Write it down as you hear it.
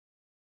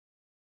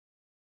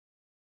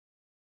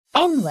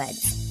N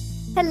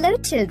words. Hello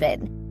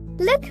children.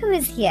 Look who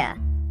is here.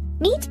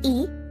 Meet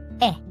E,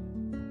 E.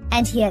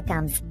 And here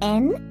comes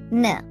N,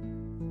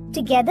 N.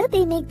 Together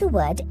they make the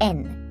word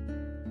N.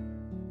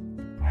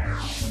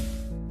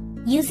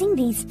 Using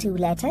these two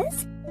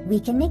letters,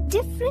 we can make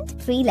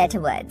different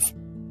three-letter words.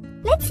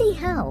 Let's see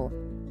how.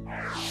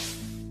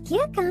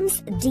 Here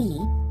comes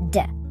D,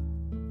 D.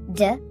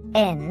 D,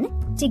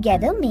 N.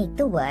 Together make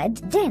the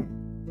word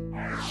den.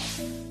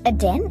 A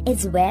den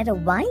is where a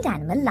wild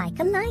animal like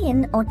a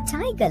lion or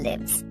tiger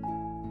lives.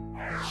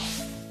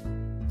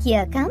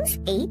 Here comes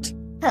H,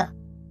 H.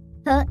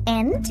 H,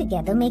 N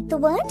together make the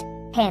word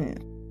hen.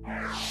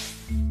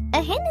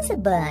 A hen is a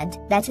bird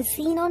that is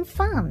seen on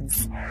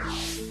farms.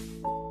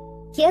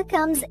 Here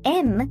comes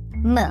M,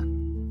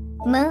 M.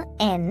 M,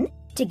 N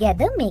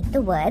together make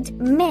the word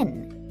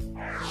men.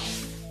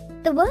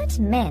 The word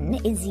men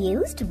is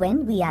used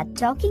when we are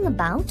talking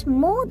about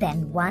more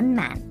than one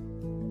man.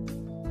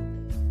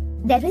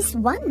 There is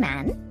one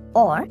man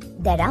or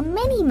there are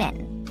many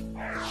men.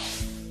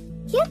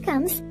 Here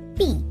comes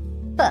P,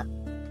 P.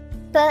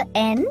 P,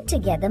 N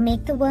together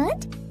make the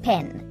word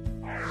pen.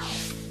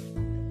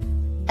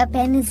 A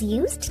pen is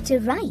used to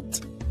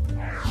write.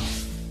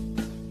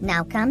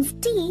 Now comes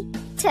T,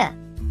 T.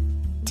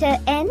 T,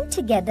 N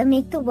together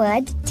make the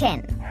word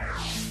 10.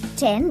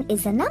 10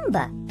 is a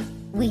number.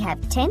 We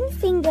have 10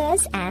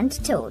 fingers and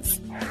toes.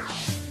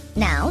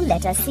 Now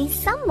let us see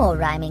some more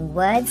rhyming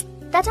words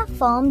that are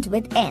formed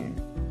with N.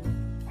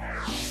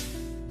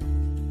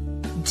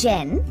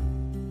 Jen,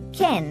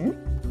 Ken,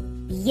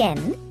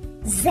 Yen,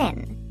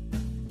 Zen.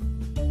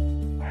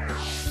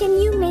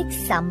 Can you make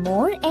some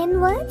more N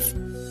words?